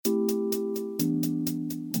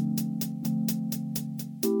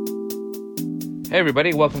Hey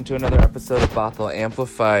everybody, welcome to another episode of Bothell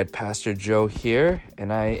Amplified. Pastor Joe here,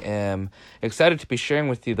 and I am excited to be sharing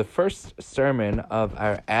with you the first sermon of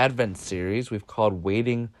our Advent series we've called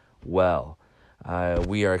Waiting Well.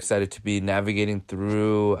 We are excited to be navigating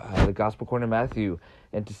through the Gospel according to Matthew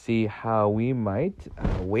and to see how we might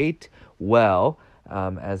wait well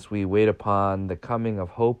as we wait upon the coming of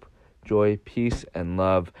hope, joy, peace, and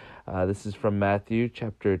love. This is from Matthew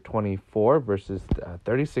chapter 24, verses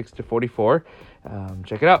 36 to 44.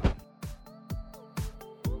 Check it out.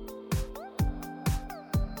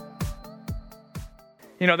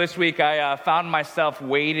 You know, this week I found myself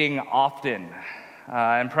waiting often.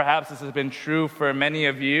 And perhaps this has been true for many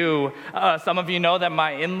of you. Some of you know that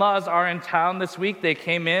my in-laws are in town this week. They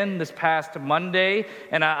came in this past Monday,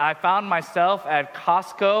 and I found myself at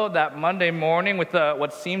Costco that Monday morning with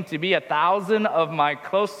what seemed to be 1,000 of my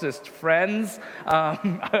closest friends,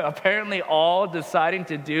 apparently all deciding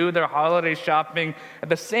to do their holiday shopping at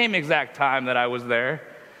the same exact time that I was there.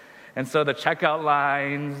 And so the checkout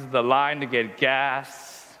lines, the line to get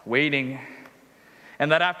gas, waiting.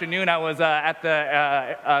 And that afternoon, I was at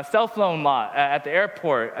the cell phone lot at the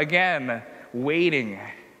airport, again, waiting.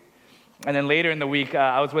 And then later in the week,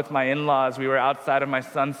 I was with my in-laws. We were outside of my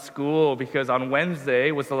son's school because on Wednesday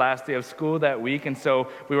was the last day of school that week. And so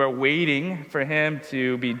we were waiting for him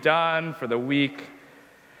to be done for the week.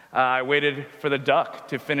 I waited for the duck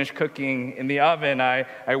to finish cooking in the oven. I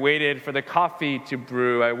waited for the coffee to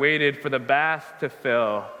brew. I waited for the bath to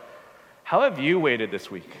fill. How have you waited this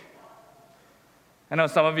week? I know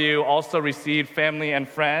some of you also received family and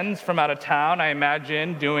friends from out of town, I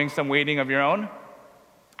imagine, doing some waiting of your own.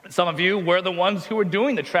 Some of you were the ones who were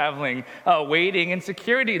doing the traveling, waiting in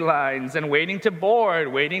security lines and waiting to board,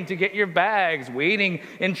 waiting to get your bags, waiting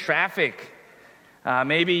in traffic.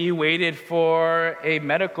 Maybe you waited for a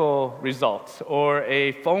medical result or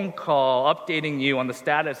a phone call updating you on the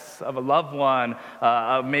status of a loved one.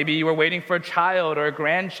 Maybe you were waiting for a child or a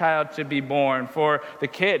grandchild to be born, for the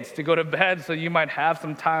kids to go to bed so you might have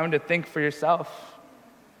some time to think for yourself.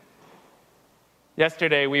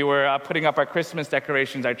 Yesterday, we were putting up our Christmas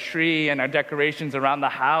decorations, our tree and our decorations around the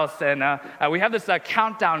house, and we have this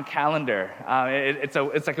countdown calendar.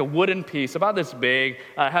 It's like a wooden piece, about this big.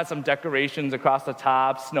 It has some decorations across the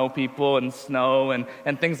top, snow people and snow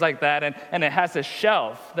and things like that, and it has a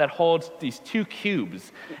shelf that holds these two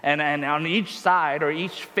cubes, and on each side or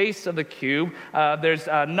each face of the cube, there's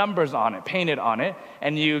numbers on it, painted on it,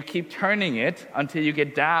 and you keep turning it until you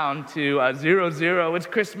get down to 00. It's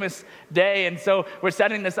Christmas Day, and so we're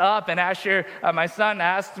setting this up, and Asher, my son,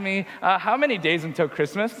 asked me, how many days until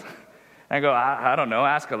Christmas? And I go, I don't know,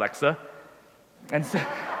 ask Alexa. And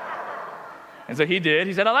so he did.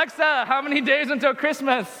 He said, Alexa, how many days until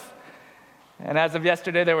Christmas? And as of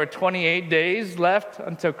yesterday, there were 28 days left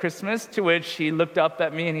until Christmas, to which he looked up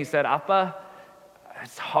at me and he said, Appa,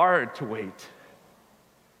 it's hard to wait.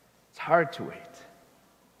 It's hard to wait.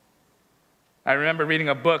 I remember reading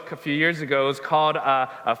a book a few years ago. It was called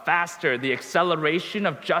Faster, The Acceleration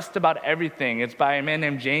of Just About Everything. It's by a man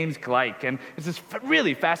named James Gleick, and it's this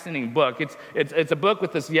really fascinating book. It's a book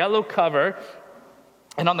with this yellow cover,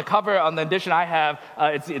 and on the cover, on the edition I have,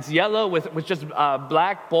 it's yellow with just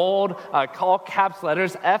black, bold, all caps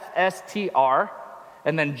letters, FSTR,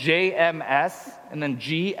 and then JMS, and then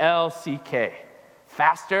GLCK.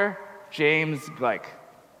 Faster, James Gleick.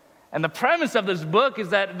 And the premise of this book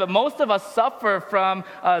is that most of us suffer from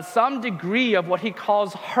some degree of what he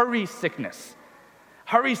calls hurry sickness.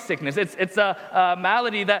 Hurry sickness. It's a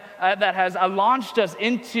malady that has launched us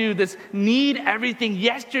into this need everything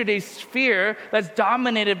yesterday sphere that's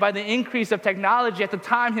dominated by the increase of technology. At the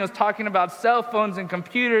time, he was talking about cell phones and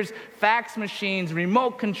computers, fax machines,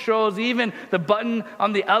 remote controls, even the button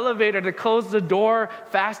on the elevator to close the door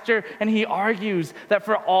faster. And he argues that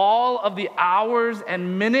for all of the hours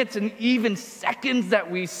and minutes and even seconds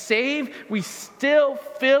that we save, we still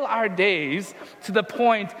fill our days to the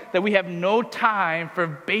point that we have no time for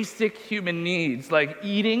basic human needs like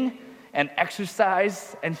eating and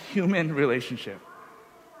exercise and human relationship.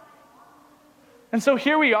 And so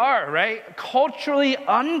here we are, right? Culturally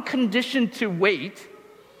unconditioned to wait,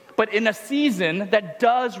 but in a season that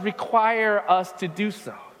does require us to do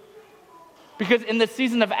so. Because in the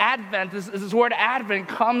season of Advent, this word Advent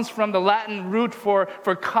comes from the Latin root for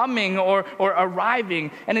coming or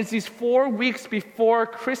arriving. And it's these 4 weeks before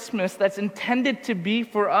Christmas that's intended to be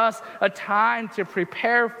for us a time to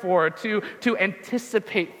prepare for, to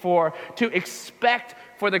anticipate for, to expect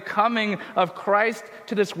for the coming of Christ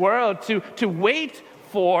to this world, to wait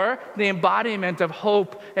for the embodiment of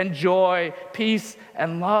hope and joy, peace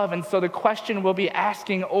and love. And so the question we'll be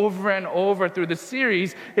asking over and over through the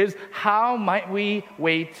series is, how might we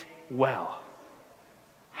wait well?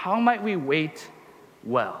 How might we wait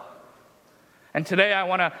well? And today I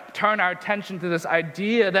want to turn our attention to this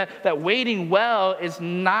idea that waiting well is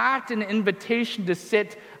not an invitation to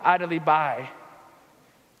sit idly by.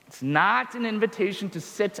 It's not an invitation to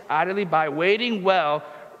sit idly by. Waiting well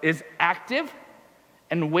is active,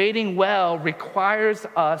 and waiting well requires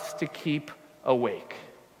us to keep awake.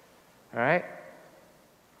 All right?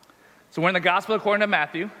 So we're in the Gospel according to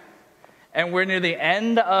Matthew, and we're near the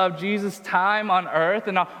end of Jesus' time on earth,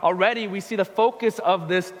 and already we see the focus of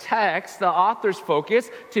this text, the author's focus,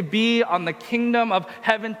 to be on the kingdom of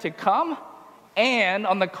heaven to come and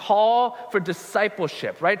on the call for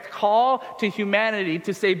discipleship, right? Call to humanity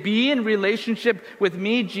to say, be in relationship with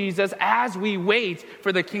me, Jesus, as we wait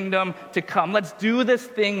for the kingdom to come. Let's do this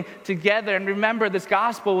thing together. And remember, this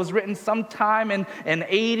gospel was written sometime in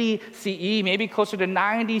 80 CE, maybe closer to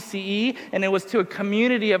 90 CE, and it was to a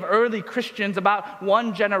community of early Christians about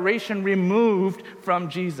one generation removed from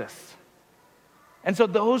Jesus. And so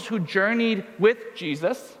those who journeyed with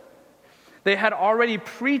Jesus, they had already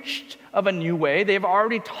preached of a new way. They've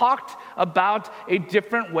already talked about a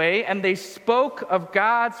different way, and they spoke of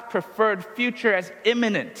God's preferred future as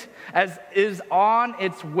imminent, as is on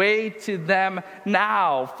its way to them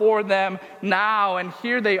now, for them now. And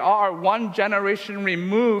here they are, one generation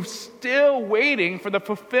removed, still waiting for the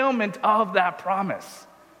fulfillment of that promise.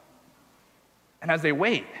 And as they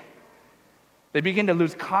wait, they begin to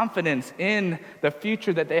lose confidence in the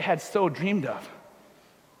future that they had so dreamed of.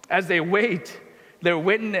 As they wait, their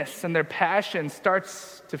witness and their passion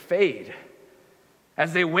starts to fade.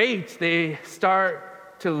 As they wait, they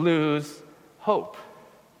start to lose hope.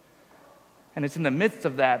 And it's in the midst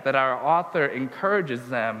of that our author encourages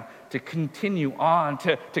them to continue on,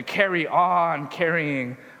 to carry on,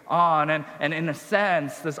 carrying on. And in a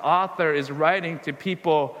sense, this author is writing to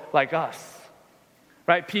people like us,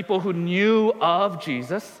 right? People who knew of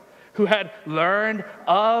Jesus, who had learned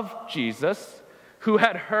of Jesus, who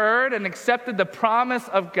had heard and accepted the promise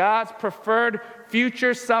of God's preferred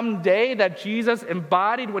future someday that Jesus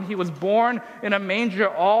embodied when he was born in a manger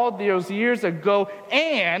all those years ago.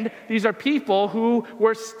 And these are people who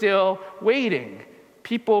were still waiting.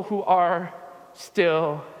 People who are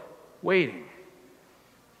still waiting.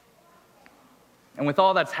 And with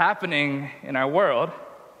all that's happening in our world,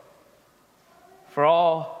 for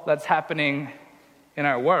all that's happening in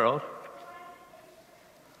our world,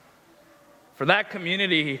 for that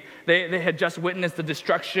community, they had just witnessed the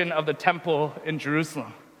destruction of the temple in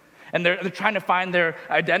Jerusalem. And they're trying to find their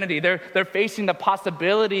identity. They're facing the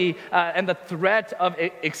possibility and the threat of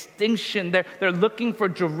extinction. They're looking for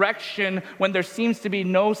direction when there seems to be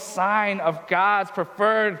no sign of God's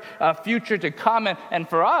preferred future to come. And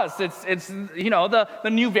for us, it's the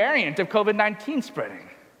new variant of COVID-19 spreading.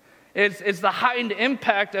 It's the heightened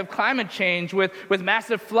impact of climate change with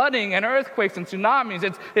massive flooding and earthquakes and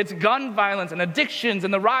tsunamis. It's gun violence and addictions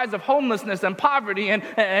and the rise of homelessness and poverty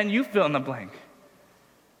and you fill in the blank.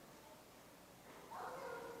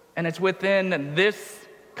 And it's within this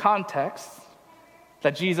context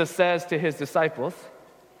that Jesus says to his disciples,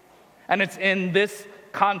 and it's in this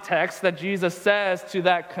context that Jesus says to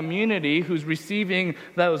that community who's receiving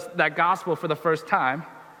that gospel for the first time,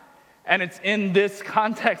 and it's in this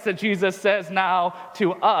context that Jesus says now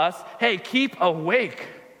to us, hey, keep awake,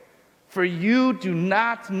 for you do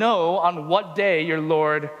not know on what day your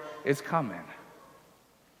Lord is coming.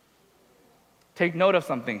 Take note of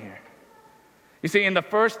something here. You see, in the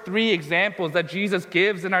first three examples that Jesus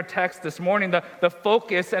gives in our text this morning, the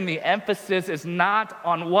focus and the emphasis is not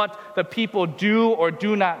on what the people do or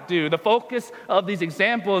do not do. The focus of these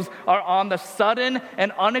examples are on the sudden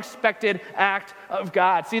and unexpected act of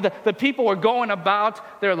God. See, the people were going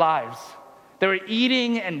about their lives. They were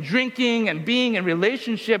eating and drinking and being in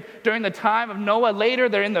relationship during the time of Noah. Later,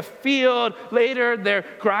 they're in the field. Later, they're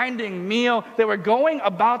grinding meal. They were going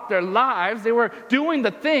about their lives. They were doing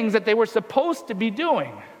the things that they were supposed to be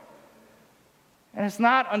doing. And it's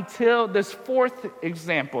not until this fourth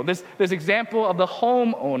example, this example of the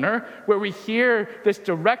homeowner, where we hear this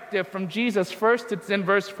directive from Jesus. First, it's in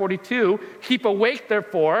verse 42, keep awake,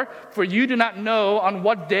 therefore, for you do not know on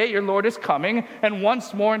what day your Lord is coming. And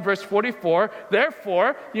once more in verse 44,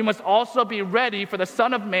 therefore, you must also be ready, for the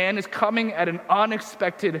Son of Man is coming at an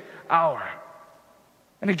unexpected hour.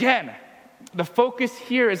 And again, the focus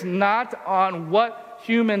here is not on what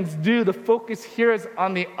humans do. The focus here is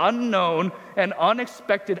on the unknown and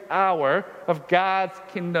unexpected hour of God's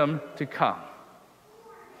kingdom to come.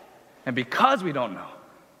 And because we don't know,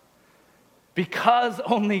 Because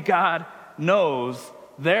only God knows,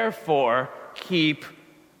 therefore keep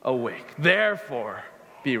awake. Therefore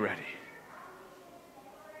be ready.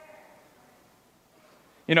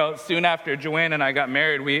 You know, soon after Joanne and I got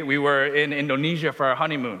married, we were in Indonesia for our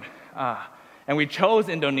honeymoon. And we chose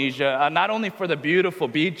Indonesia not only for the beautiful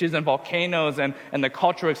beaches and volcanoes and the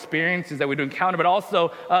cultural experiences that we'd encounter, but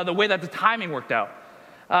also the way that the timing worked out.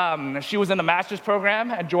 She was in the master's program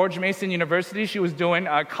at George Mason University. She was doing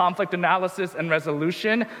conflict analysis and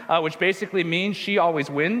resolution, which basically means she always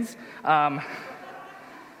wins.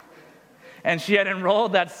 And she had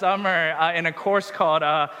enrolled that summer in a course called,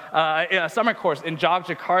 a summer course in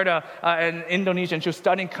Yogyakarta in Indonesia. And she was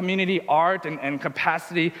studying community art and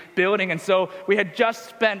capacity building. And so we had just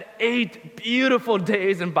spent 8 beautiful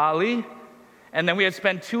days in Bali. And then we had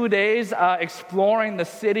spent 2 days exploring the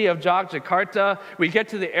city of Yogyakarta. We get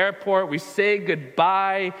to the airport, we say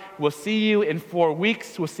goodbye. We'll see you in 4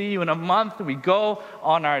 weeks. We'll see you in a month. We go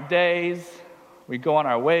on our days. We go on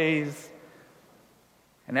our ways.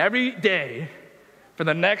 And every day for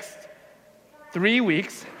the next 3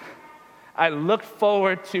 weeks, I looked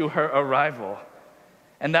forward to her arrival.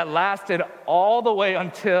 And that lasted all the way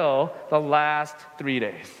until the last 3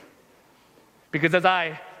 days. Because as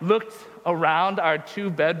I looked around our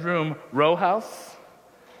 2-bedroom row house,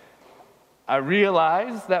 I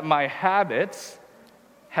realized that my habits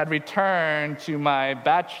had returned to my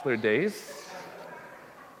bachelor days.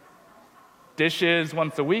 Dishes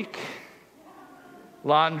once a week,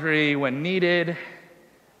 laundry when needed,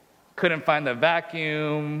 couldn't find the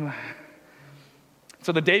vacuum.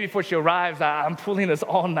 So the day before she arrives, I'm pulling this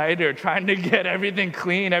all-nighter, trying to get everything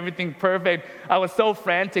clean, everything perfect. I was so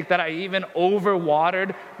frantic that I even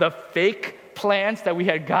overwatered the fake plants that we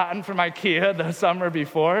had gotten from IKEA the summer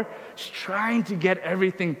before, just trying to get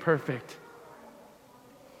everything perfect.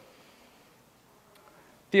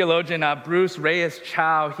 Theologian Bruce Reyes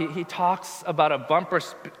Chow, he talks about a bumper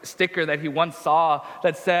sticker that he once saw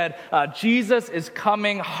that said, Jesus is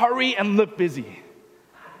coming, hurry and look busy.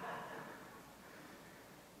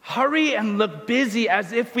 Hurry and look busy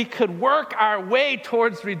as if we could work our way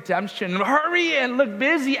towards redemption. Hurry and look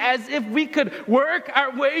busy as if we could work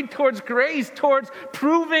our way towards grace, towards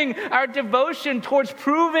proving our devotion, towards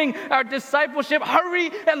proving our discipleship.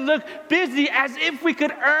 Hurry and look busy as if we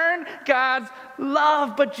could earn God's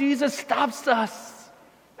love. But Jesus stops us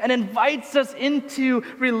and invites us into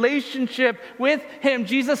relationship with Him.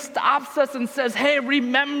 Jesus stops us and says, hey,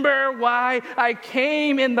 remember why I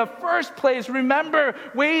came in the first place. Remember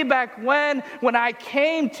way back when I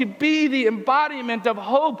came to be the embodiment of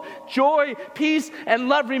hope, joy, peace, and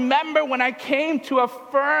love. Remember when I came to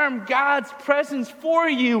affirm God's presence for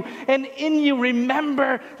you and in you.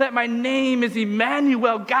 Remember that my name is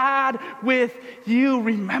Emmanuel, God with you.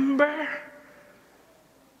 Remember?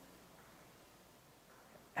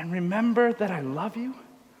 And remember that I love you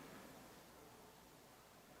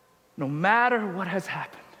no matter what has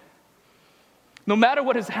happened, no matter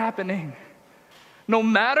what is happening, no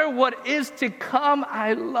matter what is to come,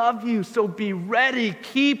 I love you. So be ready,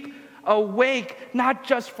 keep awake, not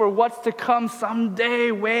just for what's to come someday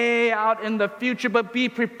way out in the future, but be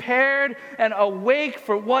prepared and awake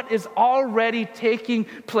for what is already taking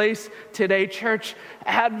place today. Church,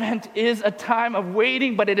 Advent is a time of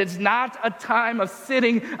waiting, but it is not a time of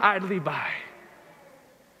sitting idly by.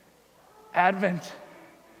 Advent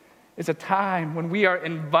is a time when we are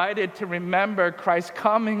invited to remember Christ's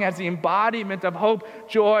coming as the embodiment of hope,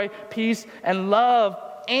 joy, peace, and love.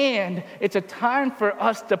 And it's a time for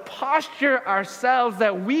us to posture ourselves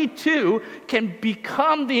that we too can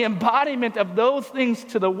become the embodiment of those things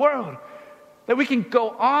to the world. That we can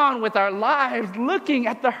go on with our lives looking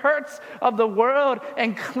at the hurts of the world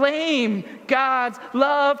and claim God's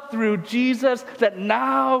love through Jesus that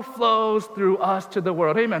now flows through us to the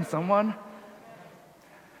world. Amen, someone?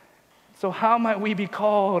 So how might we be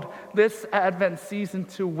called this Advent season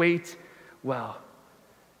to wait well?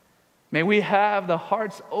 May we have the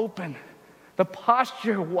hearts open, the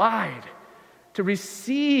posture wide, to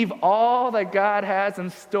receive all that God has in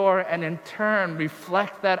store and in turn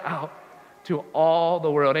reflect that out to all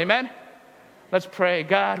the world. Amen? Let's pray.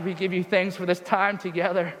 God, we give you thanks for this time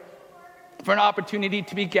together, for an opportunity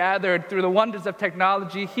to be gathered through the wonders of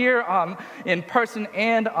technology here in person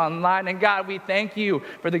and online. And God, we thank you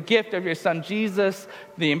for the gift of your Son, Jesus,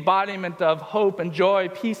 the embodiment of hope and joy,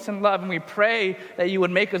 peace and love. And we pray that you would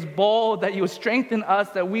make us bold, that you would strengthen us,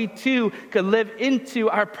 that we too could live into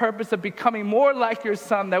our purpose of becoming more like your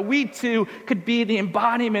Son, that we too could be the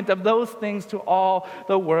embodiment of those things to all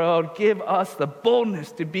the world. Give us the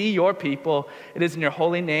boldness to be your people. It is in your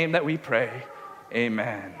holy name that we pray.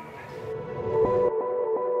 Amen.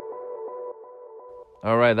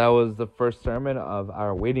 All right, that was the first sermon of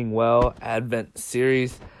our Waiting Well Advent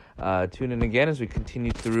series. Tune in again as we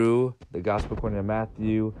continue through the Gospel according to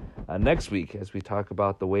Matthew next week as we talk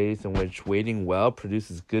about the ways in which waiting well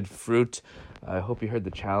produces good fruit. I hope you heard the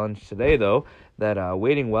challenge today, though, that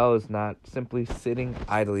waiting well is not simply sitting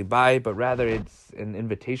idly by, but rather it's an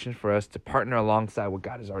invitation for us to partner alongside what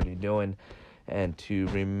God is already doing and to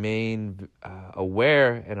remain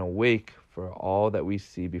aware and awake for all that we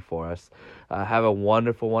see before us. Have a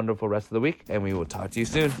wonderful, wonderful rest of the week, and we will talk to you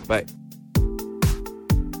soon. Bye.